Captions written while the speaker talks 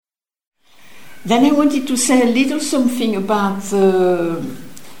Then I wanted to say a little something about the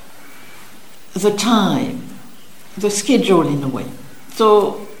time, the schedule in a way.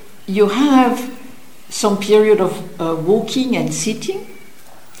 So you have some period of walking and sitting,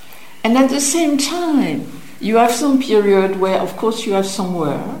 and at the same time you have some period where of course you have some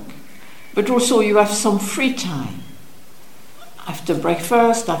work, but also you have some free time. After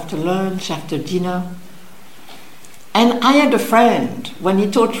breakfast, after lunch, after dinner. And I had a friend, when he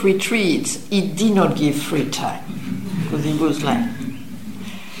taught retreats, he did not give free time, because he was like...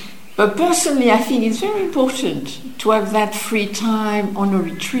 But personally, I think it's very important to have that free time on a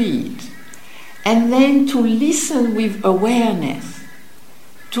retreat, and then to listen with awareness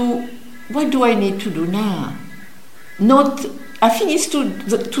to what do I need to do now? I think it's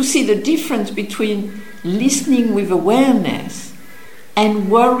to see the difference between listening with awareness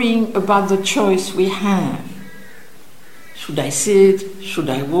and worrying about the choice we have. Should I sit? Should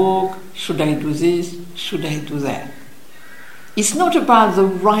I walk? Should I do this? Should I do that? It's not about the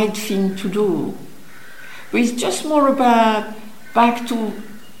right thing to do, but it's just more about back to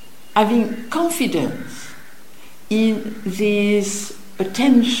having confidence in this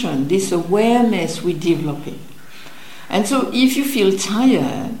attention, this awareness we're developing. And so if you feel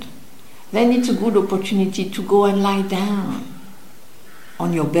tired, then it's a good opportunity to go and lie down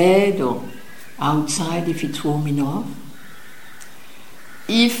on your bed or outside if it's warm enough.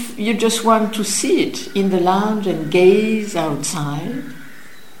 If you just want to sit in the lounge and gaze outside,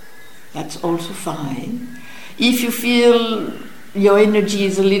 that's also fine. If you feel your energy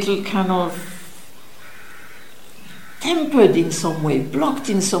is a little kind of tempered in some way, blocked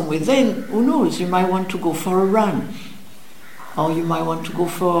in some way, then who knows, you might want to go for a run, or you might want to go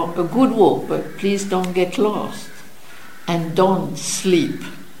for a good walk, but please don't get lost and don't sleep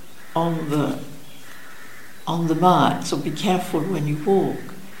on the mat, so be careful when you walk.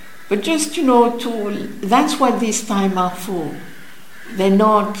 But just, that's what these time are for. They're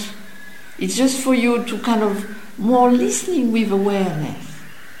not, it's just for you to kind of more listening with awareness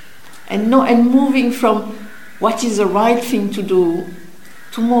and moving from what is the right thing to do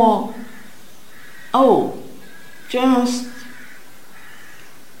to more, just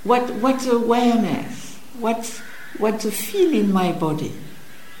what's awareness? What's the feel in my body?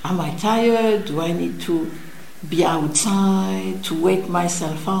 Am I tired? Do I need to be outside to wake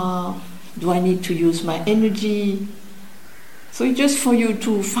myself up? Do I need to use my energy? So it's just for you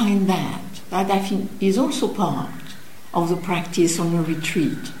to find that I think is also part of the practice on a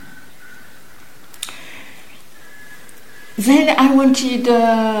retreat. Then I wanted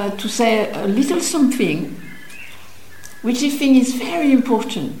to say a little something which I think is very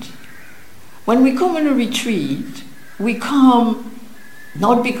important. When we come on a retreat, we come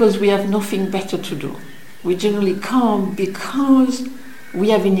not because we have nothing better to do. We generally come because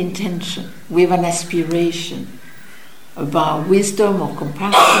we have an intention, we have an aspiration about wisdom or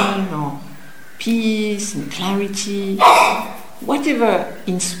compassion or peace and clarity, whatever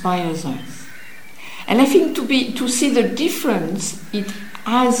inspires us. And I think to see the difference it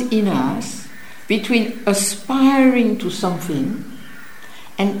has in us between aspiring to something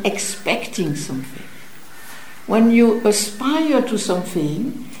and expecting something. When you aspire to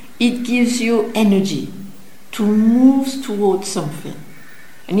something, it gives you energy to move towards something.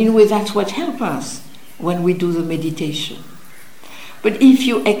 And in a way, that's what helps us when we do the meditation. But if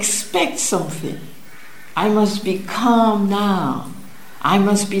you expect something, I must be calm now, I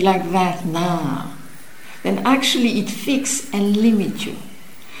must be like that now, then actually it fixes and limits you.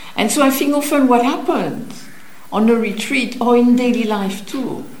 And so I think often what happens on a retreat or in daily life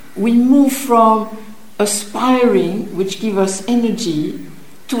too, we move from aspiring, which gives us energy,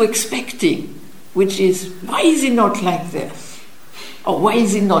 to expecting, which is, why is it not like this? Or why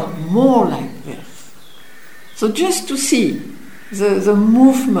is it not more like this? So just to see the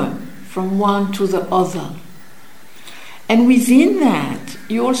movement from one to the other. And within that,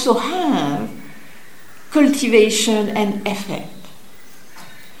 you also have cultivation and effect.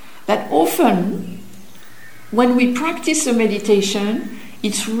 That often, when we practice a meditation,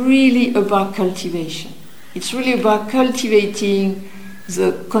 it's really about cultivation. It's really about cultivating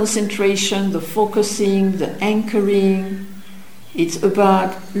the concentration, the focusing, the anchoring. It's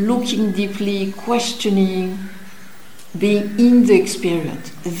about looking deeply, questioning, being in the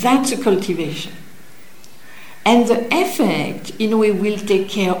experience. That's a cultivation. And the effect, in a way, will take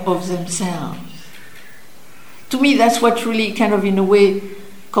care of themselves. To me, that's what really kind of, in a way,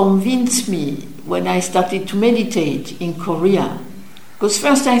 convinced me when I started to meditate in Korea. Because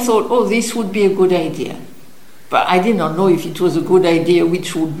first I thought, this would be a good idea. But I did not know if it was a good idea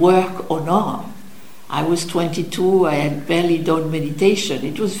which would work or not. I was 22, I had barely done meditation.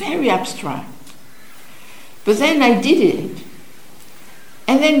 It was very abstract. But then I did it,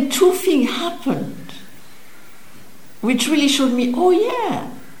 and then two things happened which really showed me, oh yeah,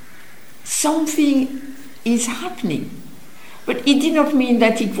 something is happening. But it did not mean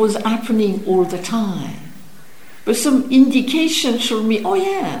that it was happening all the time. But some indication showed me, oh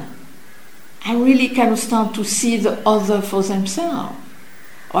yeah, I really can start to see the other for themselves.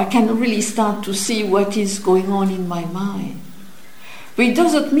 Or I can really start to see what is going on in my mind. But it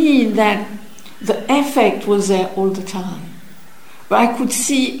doesn't mean that the effect was there all the time. But I could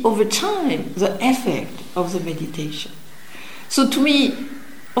see over time the effect of the meditation. So to me,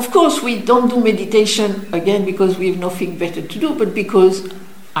 of course, we don't do meditation, again, because we have nothing better to do, but because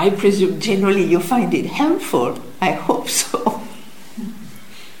I presume generally you find it helpful. I hope so.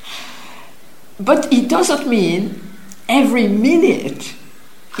 But it doesn't mean every minute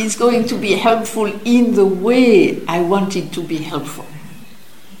is going to be helpful in the way I want it to be helpful.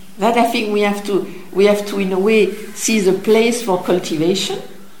 That I think we have to in a way see the place for cultivation,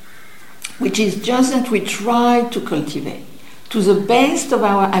 which is just that we try to cultivate to the best of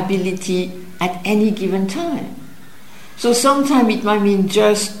our ability at any given time. So sometimes it might mean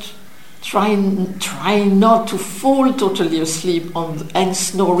just trying not to fall totally asleep and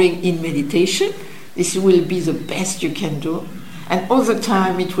snoring in meditation. This will be the best you can do. And other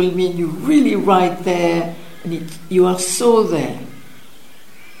time it will mean you're really right there and you are so there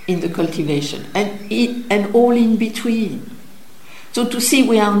in the cultivation and all in between. So to see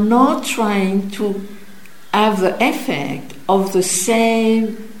we are not trying to have the effect of the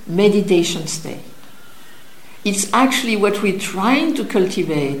same meditation state. It's actually what we're trying to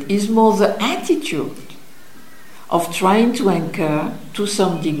cultivate is more the attitude of trying to anchor to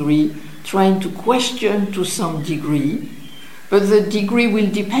some degree, trying to question to some degree, but the degree will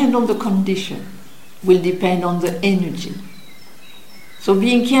depend on the condition, will depend on the energy. So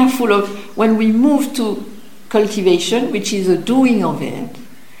being careful of when we move to cultivation, which is a doing of it,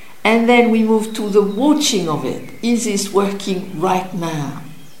 and then we move to the watching of it. Is this working right now?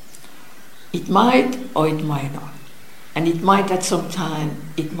 It might or it might not. And it might at some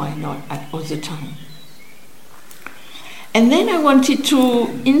time, it might not at other time. And then I wanted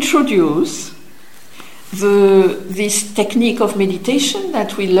to introduce this technique of meditation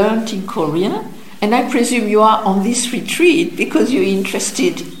that we learned in Korea. And I presume you are on this retreat because you're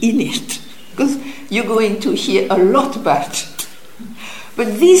interested in it. Because you're going to hear a lot about it.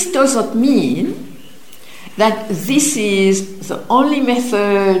 But this doesn't mean that this is the only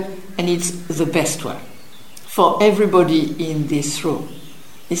method and it's the best one for everybody in this room.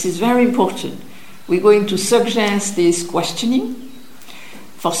 This is very important. We're going to suggest this questioning.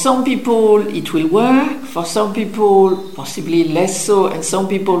 For some people it will work, for some people possibly less so, and some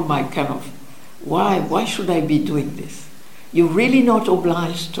people might kind of, why should I be doing this? You're really not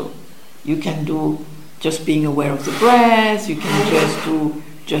obliged to. You can do just being aware of the breath, you can just do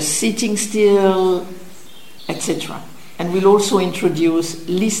just sitting still, etc. And we'll also introduce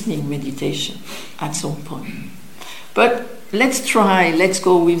listening meditation at some point. But let's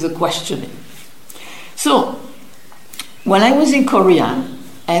go with the questioning. So, when I was in Korea,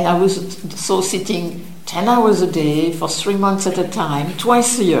 and I was so sitting 10 hours a day for 3 months at a time,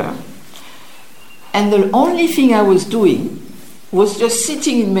 twice a year, and the only thing I was doing was just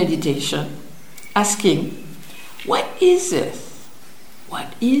sitting in meditation, asking, what is this? What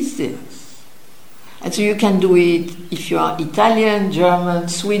is this? And so you can do it if you are Italian, German,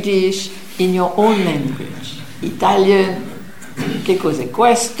 Swedish, in your own language. Italian, che cos'è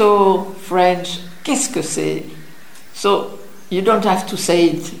questo? French, qu'est-ce que c'est? So you don't have to say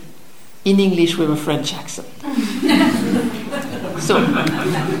it in English with a French accent.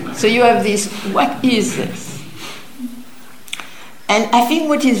 So you have this, what is this? And I think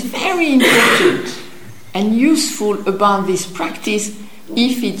what is very important and useful about this practice,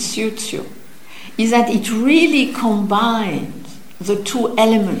 if it suits you, is that it really combines the two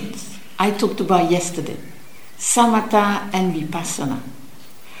elements I talked about yesterday, samatha and vipassana.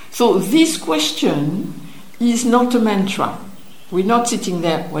 So this question is not a mantra. We're not sitting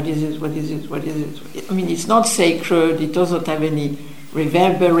there, what is it, what is it, what is it? I mean, it's not sacred, it doesn't have any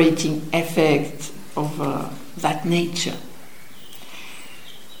reverberating effect of that nature.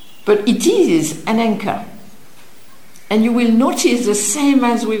 But it is an anchor. And you will notice the same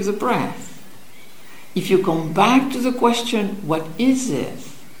as with the breath. If you come back to the question, what is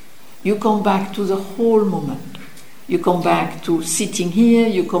this? You come back to the whole moment. You come back to sitting here,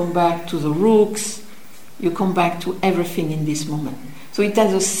 you come back to the rooks, you come back to everything in this moment. So it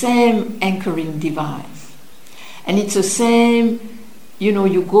has the same anchoring device. And it's the same,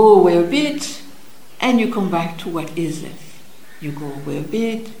 you go away a bit and you come back to what is this. You go away a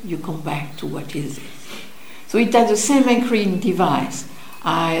bit, you come back to what is this. So it has the same anchoring device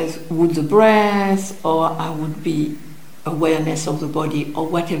as would the breath, or I would be awareness of the body, or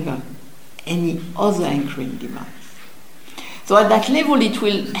whatever, any other anchoring device. So at that level it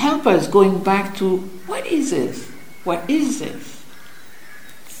will help us going back to what is this? What is this?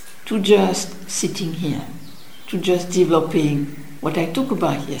 To just sitting here, to just developing what I talked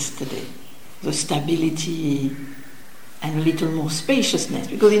about yesterday, the stability and a little more spaciousness,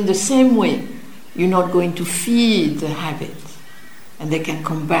 because in the same way you're not going to feed the habits and they can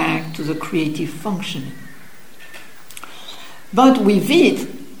come back to the creative functioning. But with it,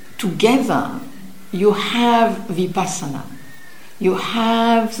 together, you have vipassana. You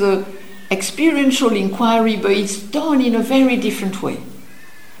have the experiential inquiry, but it's done in a very different way.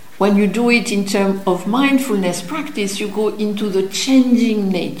 When you do it in terms of mindfulness practice, you go into the changing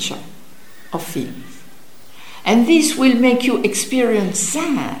nature of things. And this will make you experience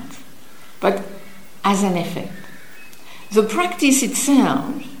that, but as an effect. The practice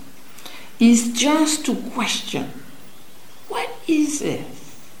itself is just to question, what is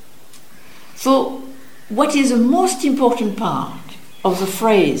this? So, what is the most important part of the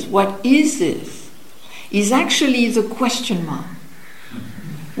phrase, what is this, is actually the question mark.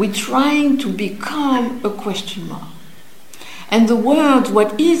 We're trying to become a question mark. And the words,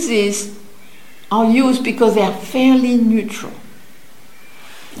 what is this, are used because they are fairly neutral.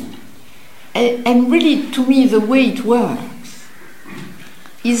 And really, to me, the way it works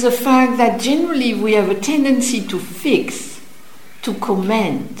is the fact that generally we have a tendency to fix, to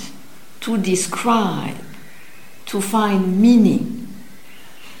comment, to describe, to find meaning.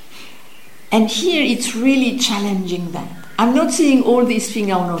 And here it's really challenging that. I'm not saying all these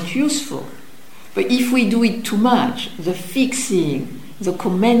things are not useful, but if we do it too much, the fixing, the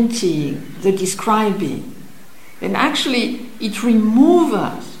commenting, the describing, then actually it removes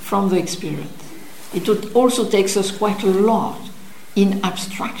us from the experience. It also takes us quite a lot in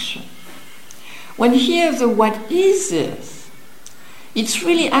abstraction. When here the what is this, it's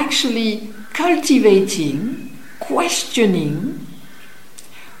really actually cultivating, questioning,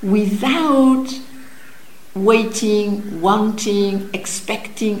 without waiting, wanting,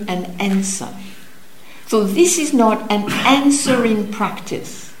 expecting an answer. So this is not an answering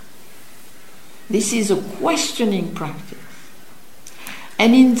practice. This is a questioning practice.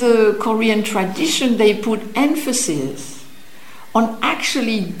 And in the Korean tradition, they put emphasis on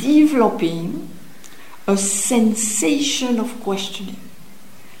actually developing a sensation of questioning.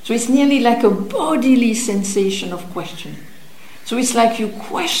 So it's nearly like a bodily sensation of questioning. So it's like you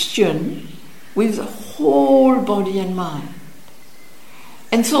question with the whole body and mind.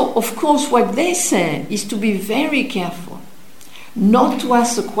 And so, of course, what they say is to be very careful not to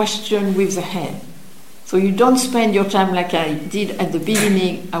ask a question with the head. So you don't spend your time like I did at the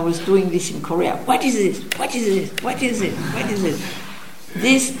beginning. I was doing this in Korea. What is this? What is this? What is it? What is it?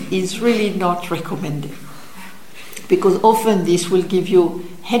 This is really not recommended, because often this will give you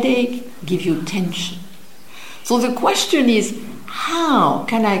headache, give you tension. So the question is, how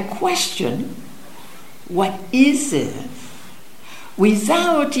can I question what is this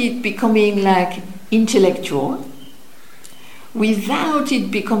without it becoming like intellectual, without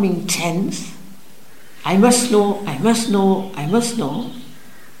it becoming tense? I must know, I must know, I must know.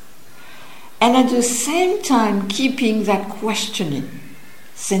 And at the same time keeping that questioning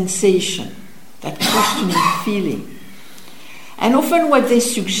sensation, that questioning feeling. And often what they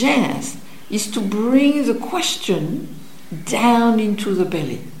suggest is to bring the question down into the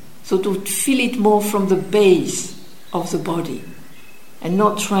belly. So to feel it more from the base of the body and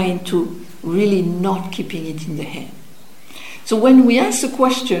not trying to really not keeping it in the head. So when we ask the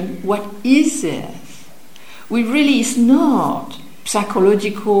question, what is this? We really is not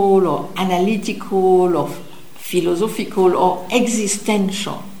psychological or analytical or philosophical or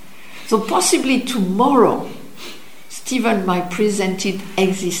existential. So possibly tomorrow, Stephen might present it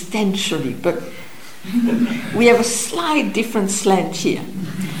existentially, but we have a slight different slant here.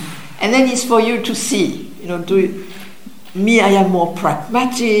 And then it's for you to see, me, I am more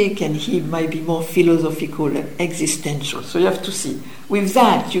pragmatic, and he might be more philosophical and existential. So you have to see. With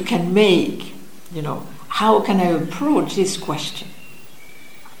that, you can make, how can I approach this question?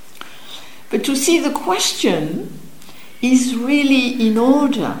 But to see the question is really in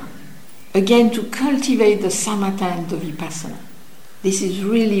order, again, to cultivate the samatha and the vipassana. This is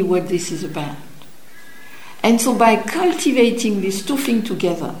really what this is about. And so by cultivating these two things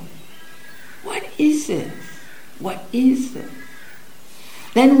together, what is this? What is this?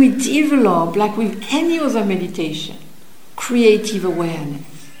 Then we develop, like with any other meditation, creative awareness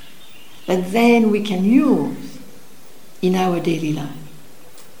that then we can use in our daily life.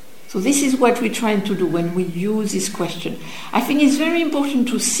 So this is what we're trying to do when we use this question. I think it's very important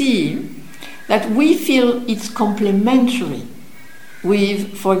to see that we feel it's complementary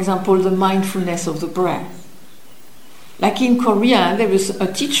with, for example, the mindfulness of the breath. Like in Korea, there was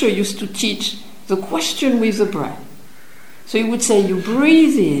a teacher used to teach the question with the breath. So he would say, you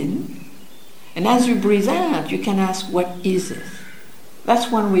breathe in, and as you breathe out, you can ask, what is this?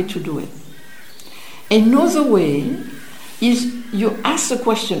 That's one way to do it. Another way is you ask the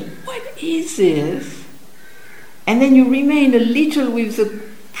question, what is this? And then you remain a little with the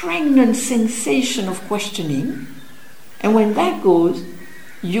pregnant sensation of questioning. And when that goes,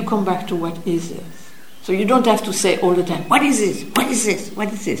 you come back to what is this? So you don't have to say all the time, what is this? What is this?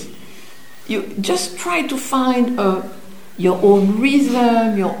 What is this? You just try to find your own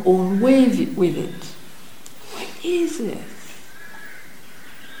rhythm, your own way with it. What is this?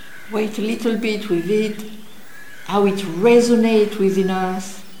 Wait a little bit with it, how it resonates within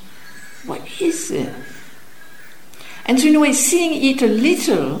us. What is this? And so in a way, seeing it a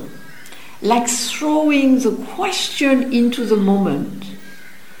little like throwing the question into the moment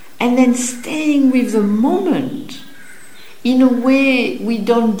and then staying with the moment in a way we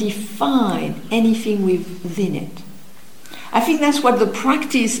don't define anything within it. I think that's what the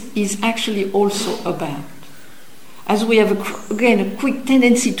practice is actually also about. As we have, a quick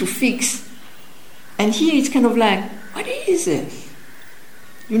tendency to fix. And here it's kind of like, what is this?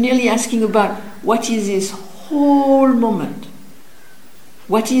 You're nearly asking about, what is this whole moment?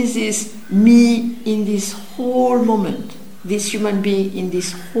 What is this me in this whole moment? This human being in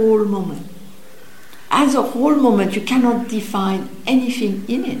this whole moment? As a whole moment, you cannot define anything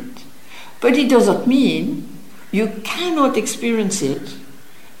in it. But it doesn't mean you cannot experience it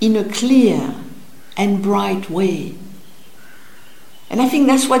in a clear and bright way. And I think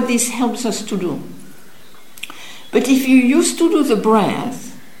that's what this helps us to do. But if you used to do the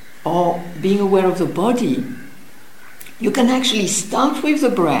breath or being aware of the body, you can actually start with the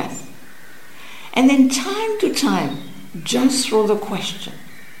breath and then time to time just throw the question.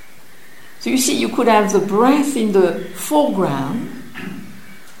 So you see, you could have the breath in the foreground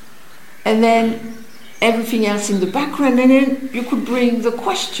and then everything else in the background, and then you could bring the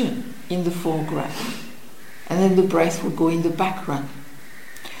question in the foreground, and then the breath would go in the background.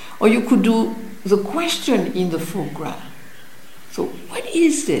 Or you could do the question in the foreground. So what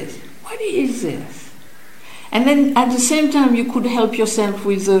is this? What is this? And then at the same time you could help yourself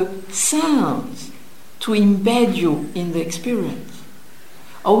with the sounds to embed you in the experience.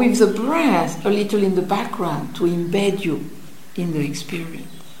 Or with the breath a little in the background to embed you in the experience.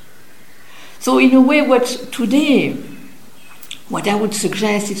 So in a way, what I would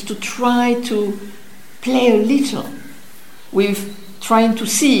suggest is to try to play a little with trying to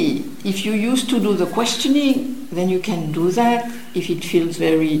see if you used to do the questioning, then you can do that if it feels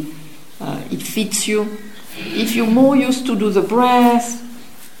it fits you. If you're more used to do the breath,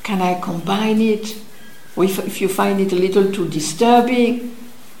 can I combine it? Or if you find it a little too disturbing,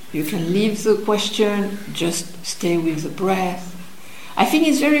 you can leave the question, just stay with the breath. I think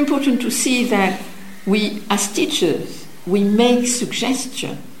it's very important to see that we, as teachers, we make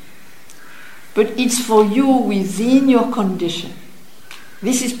suggestions, but it's for you within your condition.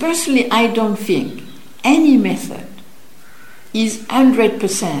 This is personally, I don't think any method is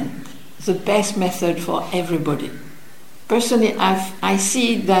 100% the best method for everybody. Personally, I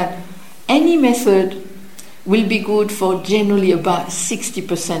see that any method will be good for generally about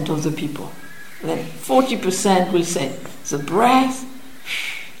 60% of the people. Then 40% will say, the breath,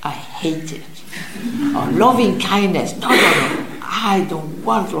 I hate it. Or loving kindness, no, I don't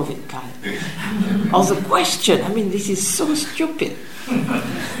want loving kindness. Or the question, this is so stupid.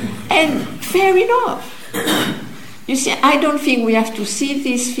 And fair enough. You see, I don't think we have to see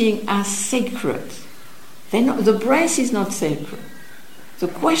this thing as sacred. The breath is not sacred. The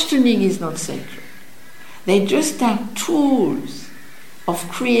questioning is not sacred. They just are tools of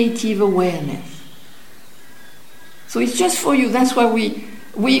creative awareness. So it's just for you. That's why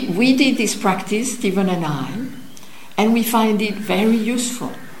we did this practice, Stephen and I, and we find it very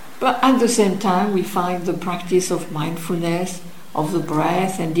useful. But at the same time, we find the practice of mindfulness, of the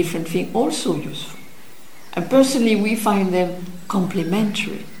breath and different things also useful. And personally, we find them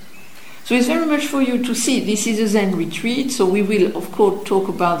complementary. So it's very much for you to see. This is a Zen retreat, so we will, of course, talk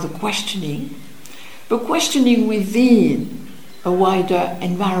about the questioning, but questioning within a wider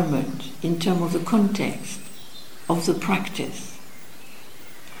environment in terms of the context of the practice.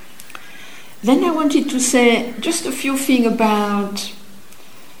 Then I wanted to say just a few things about,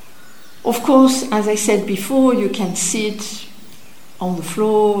 of course, as I said before, you can sit on the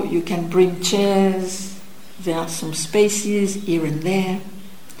floor, you can bring chairs, there are some spaces here and there.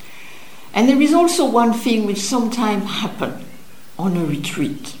 And there is also one thing which sometimes happens on a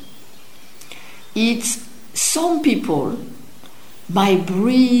retreat. It's some people might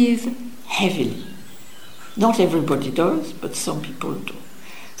breathe heavily. Not everybody does, but some people do.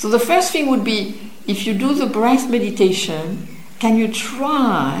 So the first thing would be, if you do the breath meditation, can you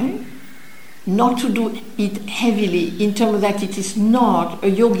try not to do it heavily in terms that it is not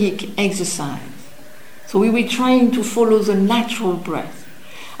a yogic exercise. So we were trying to follow the natural breath.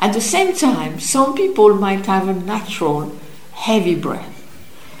 At the same time, some people might have a natural heavy breath,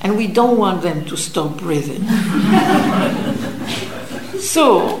 and we don't want them to stop breathing.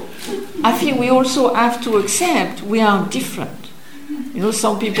 So I think we also have to accept we are different.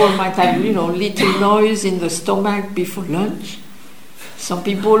 Some people might have, little noise in the stomach before lunch. Some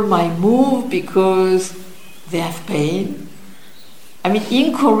people might move because they have pain.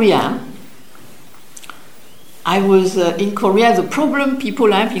 In Korea, I was in Korea. The problem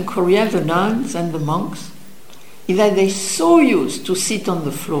people have in Korea, the nuns and the monks, is that they're so used to sit on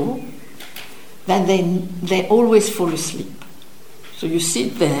the floor that they always fall asleep. So you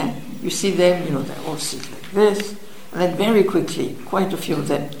sit there, you see them, they all sit like this, and then very quickly, quite a few of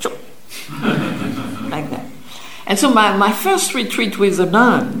them, like that. And so my first retreat with the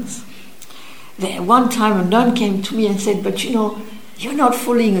nuns, one time a nun came to me and said, but you're not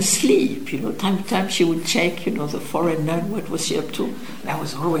falling asleep. Time to time she would check, the foreign nun, what was she up to? And I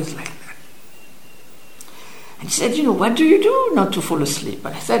was always like that. And she said, what do you do not to fall asleep?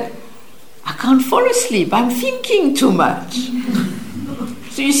 And I said, I can't fall asleep. I'm thinking too much.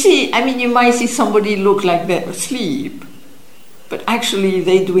 So you see, you might see somebody look like they're asleep, but actually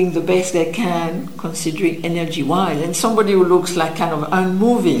they're doing the best they can considering energy-wise. And somebody who looks like kind of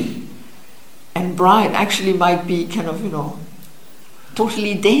unmoving and bright actually might be kind of,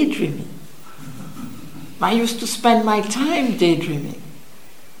 totally daydreaming. I used to spend my time daydreaming.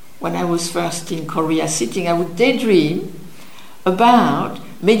 When I was first in Korea sitting, I would daydream about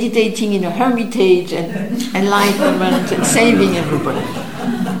meditating in a hermitage and enlightenment and saving everybody.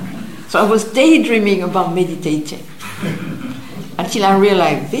 So I was daydreaming about meditating until I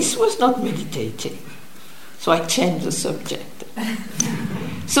realized this was not meditating. So I changed the subject.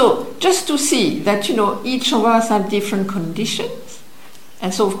 So just to see that, each of us have different conditions.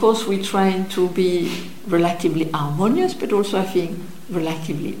 And so, of course, we're trying to be relatively harmonious, but also, I think,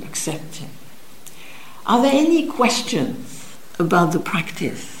 relatively accepting. Are there any questions about the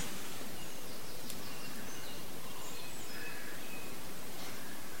practice?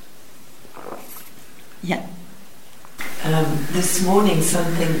 Yeah. This morning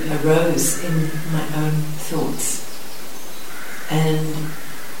something arose in my own thoughts, and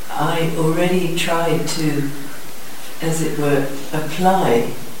I already tried to, as it were,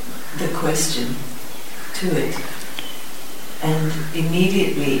 apply the question to it, and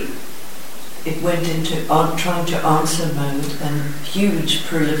immediately it went into trying to answer mode and huge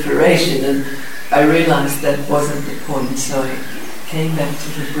proliferation, and I realized that wasn't the point, so I came back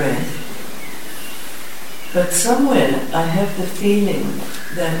to the breath. But somewhere I have the feeling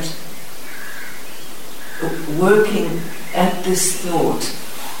that working at this thought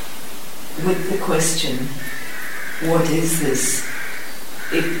with the question, what is this?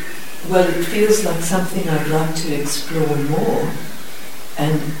 It feels like something I'd like to explore more,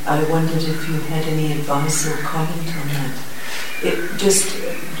 and I wondered if you had any advice or comment on that. It just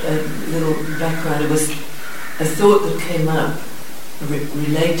a little background. It was a thought that came up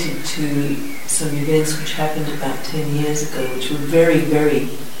related to some events which happened about 10 years ago, which were very, very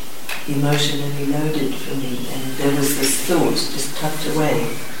emotionally loaded for me, and there was this thought just tucked away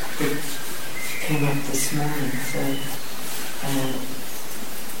that came up this morning. So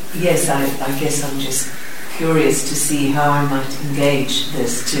yes, I guess I'm just curious to see how I might engage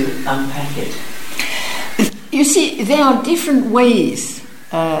this, to unpack it. You see, there are different ways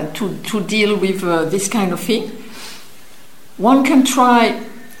to deal with this kind of thing. One can try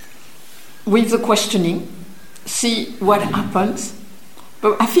with the questioning, see what happens.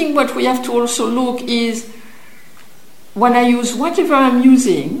 But I think what we have to also look is, when I use whatever I'm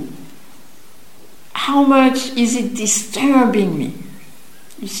using, how much is it disturbing me?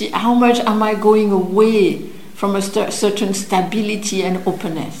 You see, how much am I going away from a certain stability and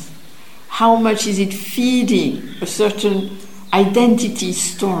openness? How much is it feeding a certain identity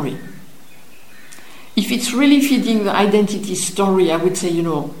story? If it's really feeding the identity story, I would say,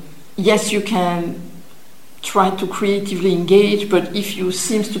 yes, you can try to creatively engage, but if you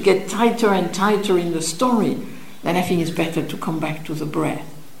seem to get tighter and tighter in the story, then I think it's better to come back to the breath.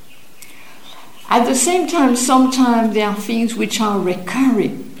 At the same time, sometimes there are things which are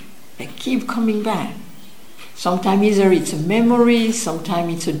recurring. They keep coming back. Sometimes either it's a memory,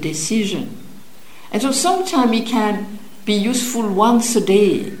 sometimes it's a decision. And so sometimes it can be useful once a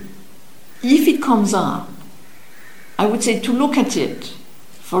day. If it comes up, I would say to look at it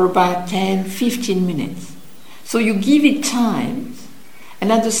for about 10, 15 minutes. So you give it time,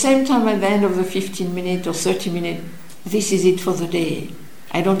 and at the same time, at the end of the 15 minutes or 30 minutes, this is it for the day.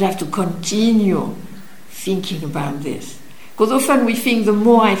 I don't have to continue thinking about this. Because often we think the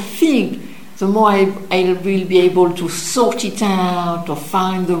more I think, the more I will be able to sort it out or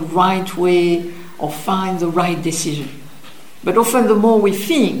find the right way or find the right decision. But often the more we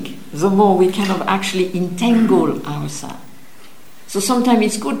think, the more we kind of actually entangle ourselves. So sometimes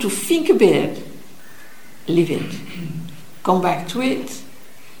it's good to think a bit, leave it. Come back to it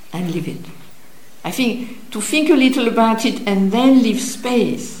and leave it. I think to think a little about it and then leave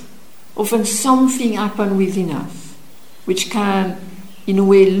space, often something happens within us which can, in a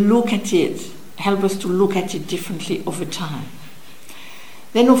way, look at it, help us to look at it differently over time.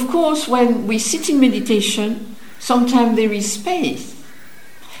 Then, of course, when we sit in meditation, sometimes there is space.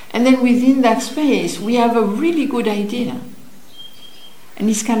 And then within that space, we have a really good idea. And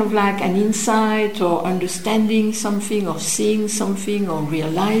it's kind of like an insight or understanding something or seeing something or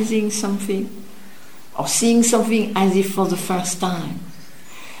realizing something or seeing something as if for the first time.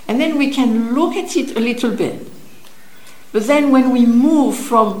 And then we can look at it a little bit. But then when we move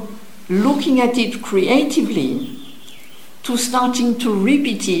from looking at it creatively to starting to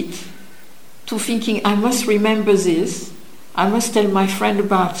repeat it, to thinking, I must remember this, I must tell my friend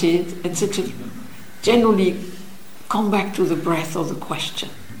about it, etc. Generally, come back to the breath or the question.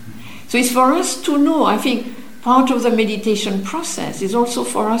 So it's for us to know, I think part of the meditation process is also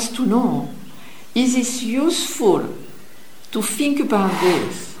for us to know, is this useful to think about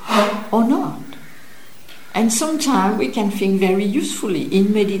this or not? And sometimes we can think very usefully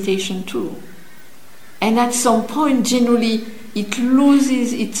in meditation too. And at some point, generally, it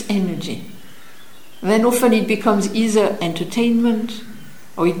loses its energy. Then often it becomes either entertainment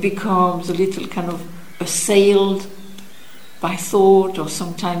or it becomes a little kind of assailed by thought, or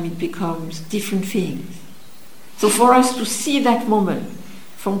sometimes it becomes different things. So for us to see that moment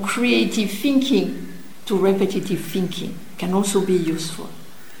from creative thinking to repetitive thinking can also be useful.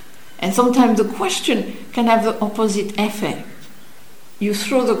 And sometimes the question can have the opposite effect. You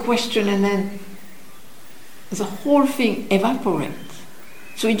throw the question and then the whole thing evaporates.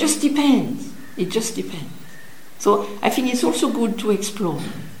 So it just depends. It just depends. So I think it's also good to explore.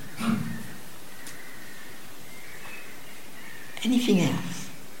 Anything else?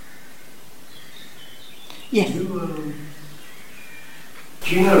 Yes. Do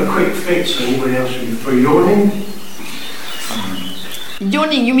you know a quick fix for anyone else for yawning?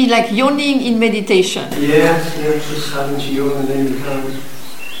 Yawning, you mean like yawning in meditation? Yeah, just having to yawn and then you can't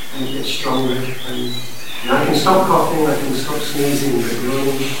and get stronger. And I can stop coughing, I can stop sneezing, but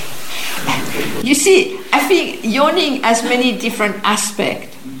yawning. You see, I think yawning has many different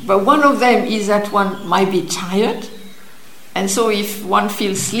aspects, but one of them is that one might be tired, and so if one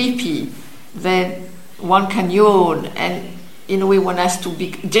feels sleepy, then one can yawn, and in a way one has to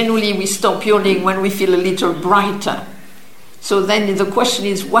be, generally we stop yawning when we feel a little brighter. So then the question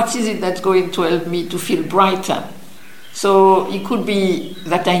is, what is it that's going to help me to feel brighter? So it could be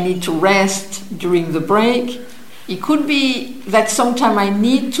that I need to rest during the break. It could be that sometime I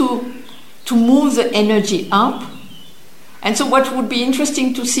need to move the energy up. And so what would be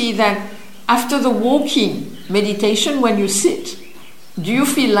interesting to see that after the walking meditation, when you sit, do you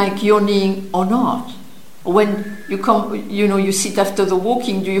feel like yawning or not? When you come, you sit after the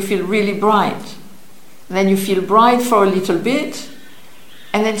walking, do you feel really bright? And then you feel bright for a little bit,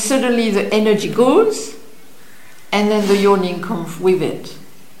 and then suddenly the energy goes, and then the yawning comes with it.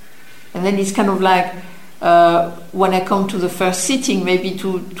 And then it's kind of like when I come to the first sitting, maybe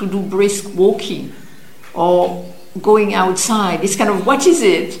to do brisk walking or going outside. It's kind of, what is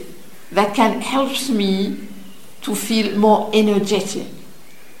it that can help me to feel more energetic?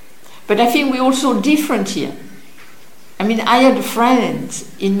 But I think we're also different here. I mean, I had friends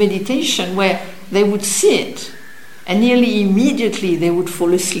in meditation where they would sit and nearly immediately they would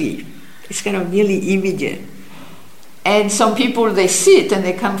fall asleep. It's kind of nearly immediate. And some people, they sit and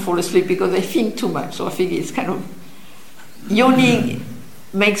they can't fall asleep because they think too much. So I think it's kind of, yawning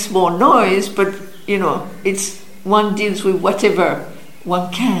makes more noise, but it's, one deals with whatever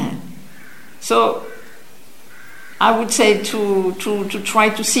one can. So I would say to try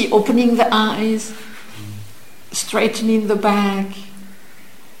to see, opening the eyes, straightening the back.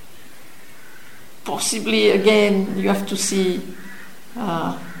 Possibly, again, you have to see,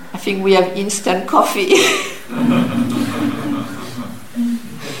 I think we have instant coffee.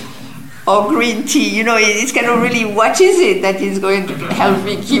 or green tea. It's kind of really, what is it that is going to help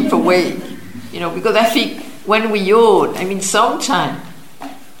me keep awake? Because I think when we yawn, sometimes,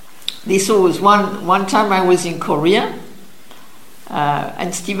 this was one time I was in Korea,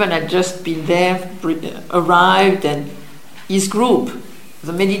 and Stephen had just been there, arrived, and his group,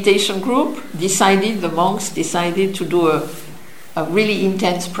 the meditation group, the monks decided to do a really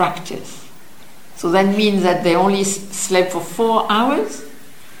intense practice. So that means that they only slept for 4 hours,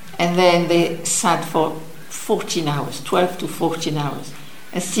 and then they sat for 14 hours, 12 to 14 hours.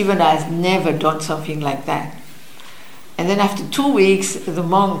 And Stephen has never done something like that. And then after 2 weeks, the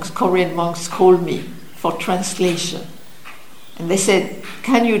Korean monks called me for translation. And they said,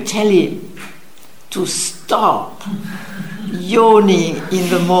 can you tell him to stop yawning in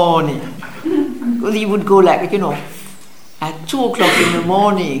the morning? Because he would go like, at 2 o'clock in the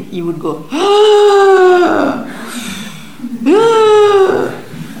morning, he would go,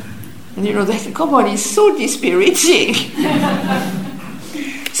 and they said, come on, it's so dispiriting.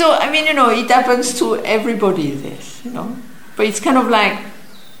 So, it happens to everybody, this, But it's kind of like,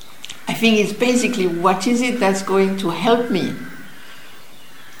 I think it's basically, what is it that's going to help me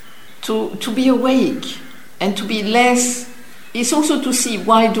to be awake and to be less, it's also to see,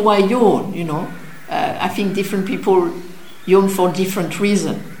 why do I yawn, I think different people yawn for different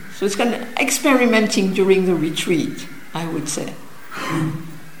reasons. So it's kind of experimenting during the retreat, I would say.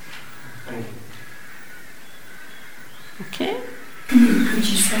 Okay? Could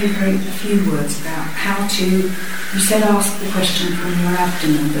you say a few words about how to, you said ask the question from your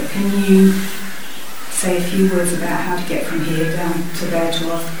abdomen, but can you say a few words about how to get from here down to there to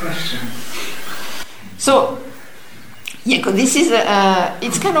ask the question? So, because this is,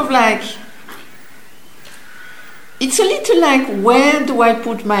 it's kind of like, it's a little like, where do I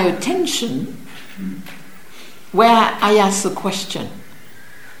put my attention where I ask the question?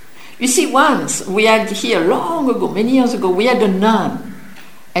 You see, once we had here, long ago, many years ago, we had a nun,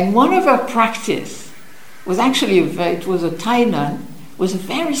 and one of her practice was actually, it was a Thai nun, was a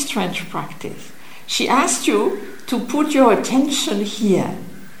very strange practice. She asked you to put your attention here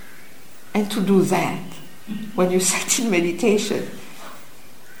and to do that when you sat in meditation.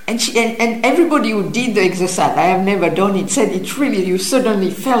 And everybody who did the exercise, I have never done it, said it really, you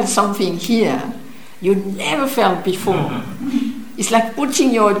suddenly felt something here you never felt before. It's like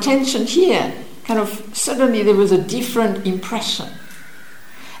putting your attention here, kind of suddenly there was a different impression.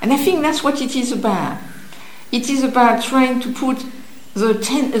 And I think that's what it is about. It is about trying to put the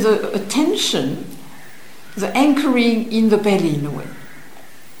attention, the anchoring in the belly in a way.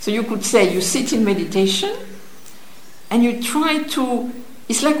 So you could say you sit in meditation and you try to,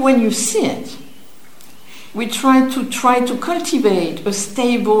 it's like when you sit, we try to cultivate a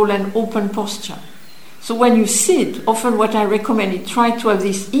stable and open posture. So when you sit, often what I recommend is try to have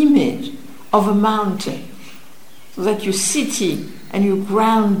this image of a mountain, so that you're sitting and you're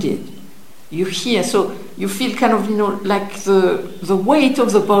grounded, you're here, so you feel kind of, like the weight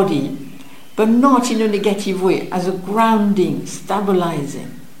of the body, but not in a negative way, as a grounding,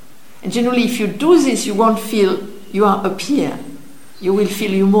 stabilizing. And generally, if you do this, you won't feel you are up here. You will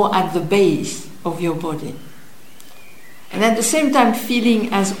feel you more at the base of your body. And at the same time,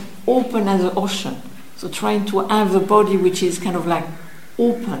 feeling as open as an ocean. So trying to have the body which is kind of like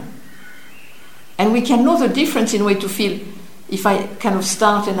open. And we can know the difference in a way to feel, if I kind of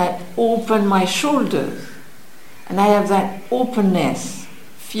start and I open my shoulders, and I have that openness,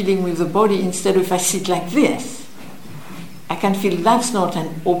 feeling with the body, instead of if I sit like this, I can feel that's not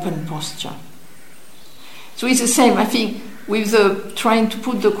an open posture. So it's the same, I think, with the trying to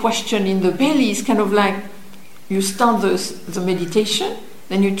put the question in the belly, is kind of like you start the meditation,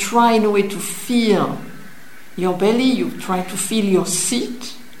 then you try in a way to feel your belly, you try to feel your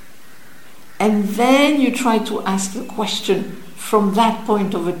seat, and then you try to ask the question from that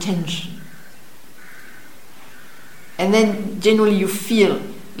point of attention. And then generally you feel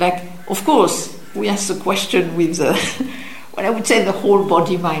like, of course, we ask the question with what I would say the whole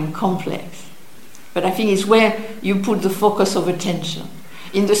body-mind complex. But I think it's where you put the focus of attention.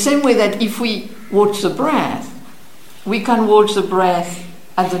 In the same way that if we watch the breath, we can watch the breath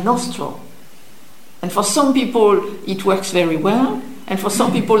at the nostril. And for some people, it works very well. And for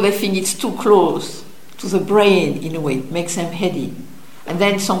some people, they think it's too close to the brain in a way. It makes them heady. And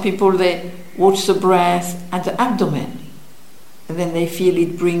then some people, they watch the breath at the abdomen. And then they feel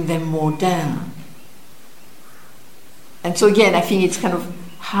it bring them more down. And so again, I think it's kind of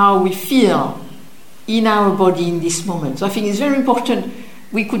how we feel in our body in this moment. So I think it's very important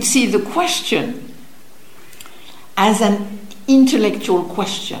we could see the question as an intellectual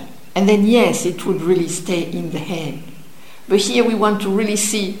question. And then yes, it would really stay in the head. But here we want to really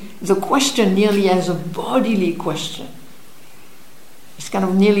see the question nearly as a bodily question. It's kind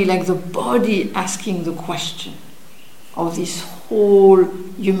of nearly like the body asking the question of this whole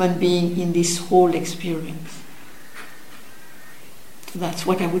human being in this whole experience. So that's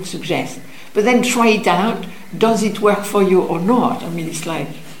what I would suggest. But then try it out. Does it work for you or not? I mean, it's like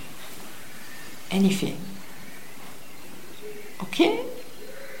anything. Okay?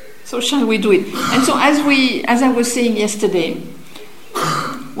 So shall we do it? And so as I was saying yesterday,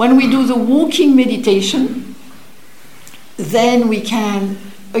 when we do the walking meditation, then we can,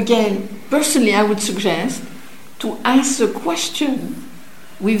 again, personally I would suggest to ask a question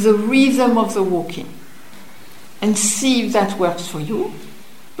with the rhythm of the walking and see if that works for you.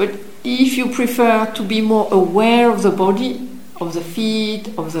 But if you prefer to be more aware of the body, of the feet,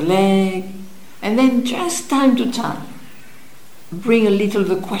 of the leg, and then just time to time, bring a little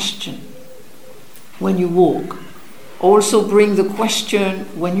the question when you walk. Also bring the question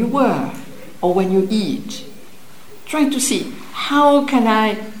when you work or when you eat. Try to see, how can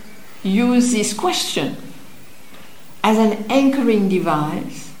I use this question as an anchoring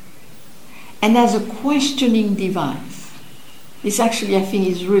device and as a questioning device? This actually, I think,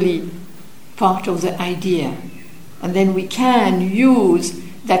 is really part of the idea. And then we can use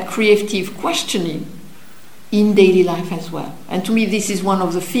that creative questioning in daily life as well. And to me, this is one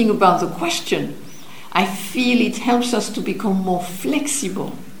of the things about the question. I feel it helps us to become more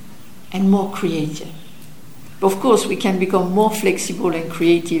flexible and more creative. But of course, we can become more flexible and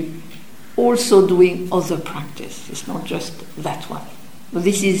creative also doing other practice. It's not just that one. But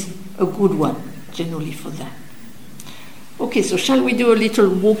this is a good one, generally, for that. Okay, so shall we do a little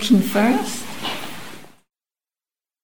walking first?